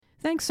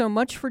Thanks so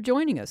much for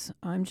joining us.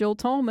 I'm Jill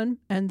Tallman,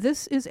 and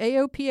this is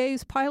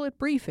AOPA's Pilot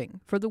Briefing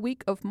for the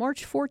week of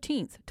March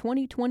 14th,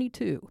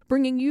 2022,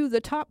 bringing you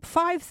the top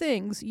 5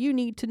 things you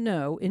need to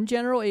know in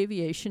general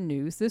aviation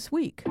news this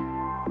week.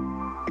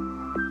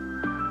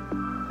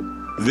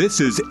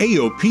 This is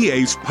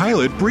AOPA's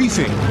Pilot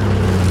Briefing,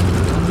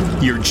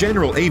 your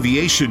general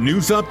aviation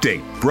news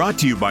update, brought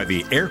to you by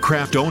the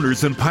Aircraft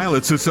Owners and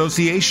Pilots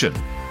Association.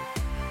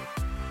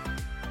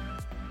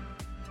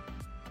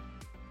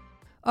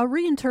 A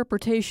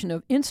reinterpretation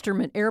of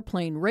instrument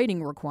airplane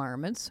rating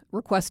requirements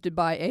requested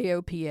by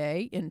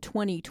AOPA in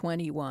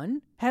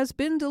 2021 has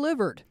been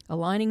delivered,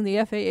 aligning the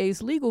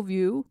FAA's legal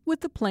view with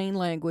the plain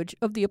language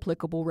of the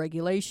applicable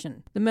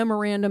regulation. The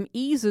memorandum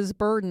eases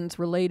burdens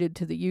related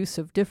to the use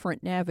of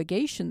different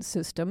navigation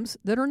systems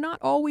that are not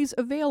always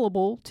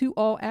available to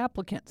all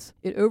applicants.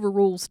 It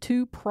overrules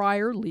 2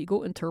 prior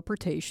legal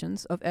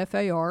interpretations of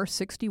FAR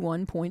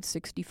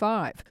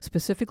 61.65,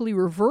 specifically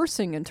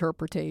reversing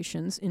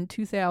interpretations in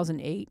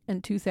 2008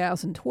 and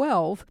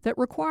 2012 that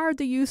required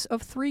the use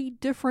of 3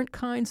 different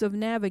kinds of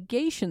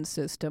navigation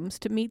systems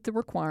to meet the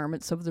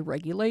requirements of the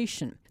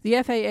regulation.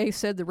 The FAA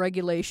said the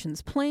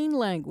regulation's plain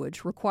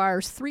language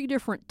requires 3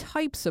 different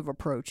types of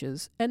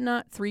approaches and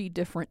not 3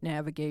 different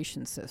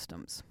navigation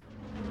systems.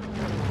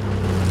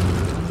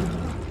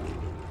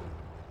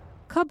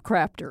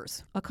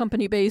 Cubcrafters, a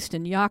company based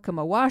in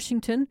Yakima,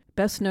 Washington,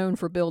 best known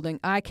for building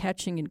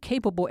eye-catching and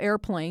capable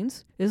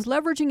airplanes, is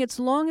leveraging its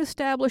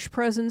long-established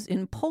presence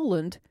in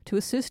Poland to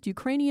assist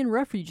Ukrainian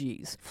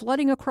refugees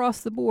flooding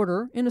across the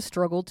border in a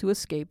struggle to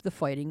escape the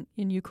fighting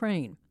in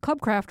Ukraine.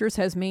 Cubcrafters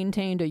has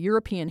maintained a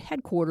European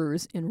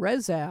headquarters in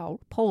Rzeszów,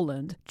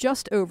 Poland,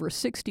 just over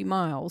 60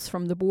 miles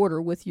from the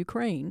border with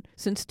Ukraine,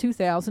 since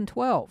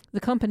 2012. The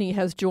company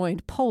has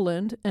joined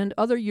Poland and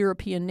other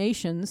European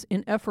nations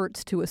in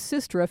efforts to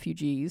assist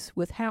refugees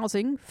with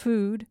housing,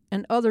 food,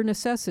 and other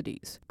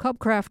necessities.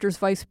 Cubcrafters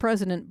Vice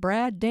President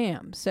Brad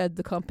Dam said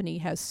the company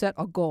has set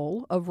a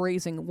goal of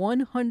raising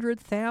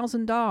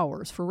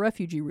 $100,000 for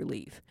refugee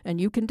relief, and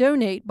you can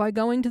donate by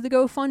going to the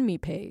GoFundMe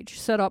page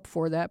set up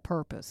for that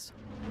purpose.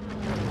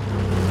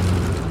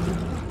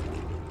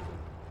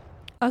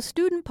 A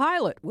student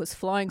pilot was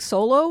flying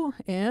solo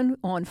and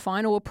on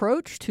final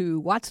approach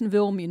to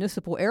Watsonville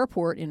Municipal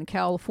Airport in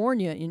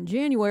California in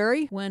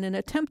January when an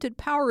attempted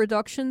power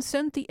reduction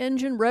sent the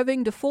engine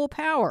revving to full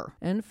power,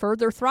 and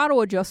further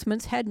throttle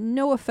adjustments had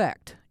no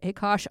effect.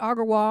 Akash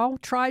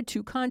Agarwal tried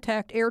to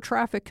contact air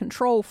traffic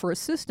control for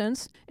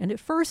assistance, and at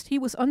first he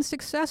was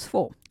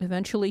unsuccessful.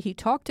 Eventually he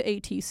talked to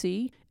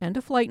ATC and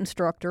a flight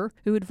instructor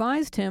who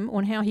advised him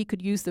on how he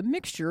could use the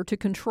mixture to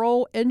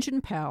control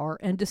engine power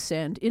and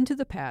descend into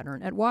the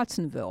pattern at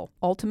Watsonville.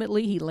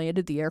 Ultimately, he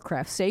landed the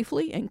aircraft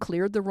safely and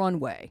cleared the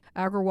runway.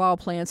 Agarwal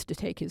plans to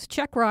take his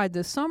check ride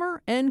this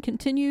summer and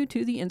continue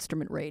to the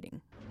instrument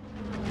rating.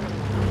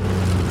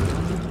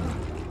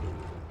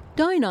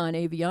 Dynon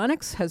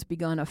Avionics has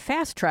begun a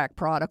fast-track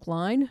product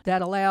line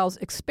that allows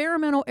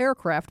experimental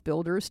aircraft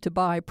builders to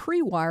buy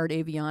pre-wired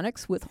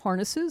avionics with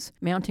harnesses,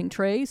 mounting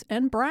trays,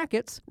 and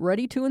brackets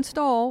ready to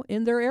install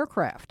in their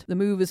aircraft. The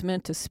move is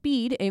meant to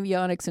speed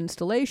avionics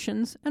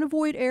installations and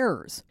avoid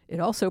errors. It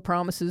also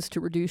promises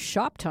to reduce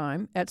shop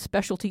time at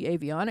specialty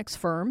avionics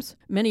firms,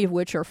 many of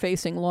which are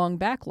facing long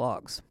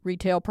backlogs.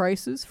 Retail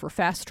prices for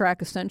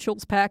fast-track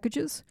essentials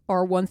packages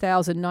are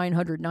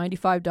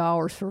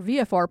 $1,995 for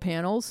VFR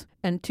panels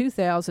and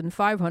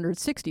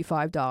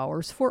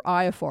 $2,565 for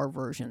IFR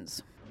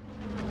versions.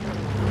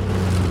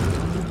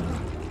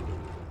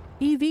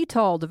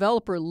 eVTOL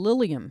developer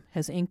Lilium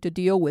has inked a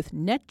deal with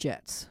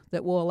NetJets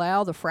that will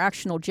allow the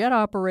fractional jet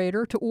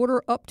operator to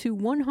order up to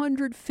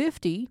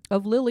 150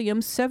 of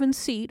Lilium's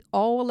 7-seat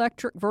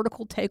all-electric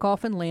vertical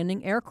takeoff and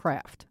landing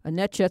aircraft. A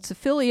NetJets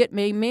affiliate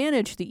may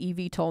manage the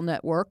eVTOL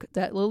network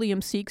that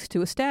Lilium seeks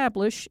to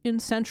establish in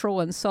central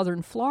and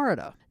southern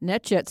Florida.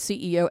 NetJets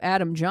CEO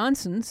Adam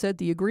Johnson said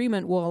the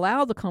agreement will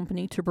allow the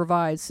company to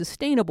provide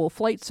sustainable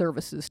flight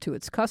services to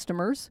its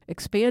customers,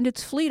 expand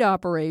its fleet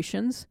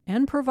operations,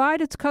 and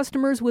provide its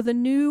customers with a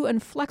new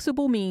and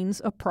flexible means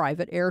of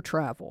private air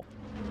travel.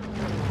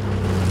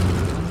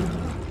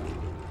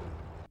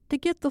 To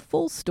get the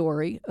full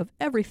story of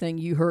everything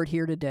you heard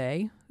here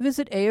today,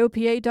 visit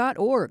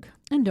AOPA.org.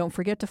 And don't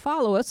forget to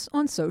follow us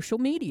on social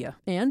media.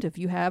 And if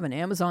you have an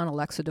Amazon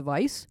Alexa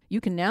device, you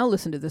can now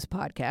listen to this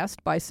podcast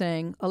by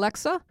saying,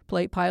 "Alexa,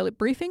 play Pilot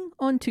Briefing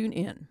on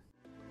TuneIn."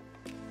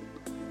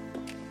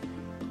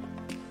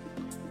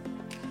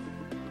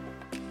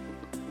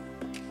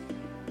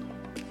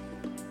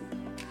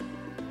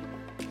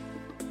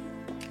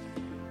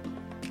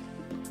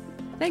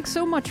 Thanks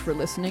so much for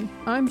listening.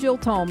 I'm Jill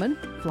Tallman.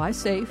 Fly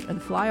safe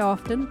and fly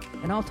often,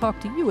 and I'll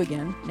talk to you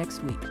again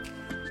next week.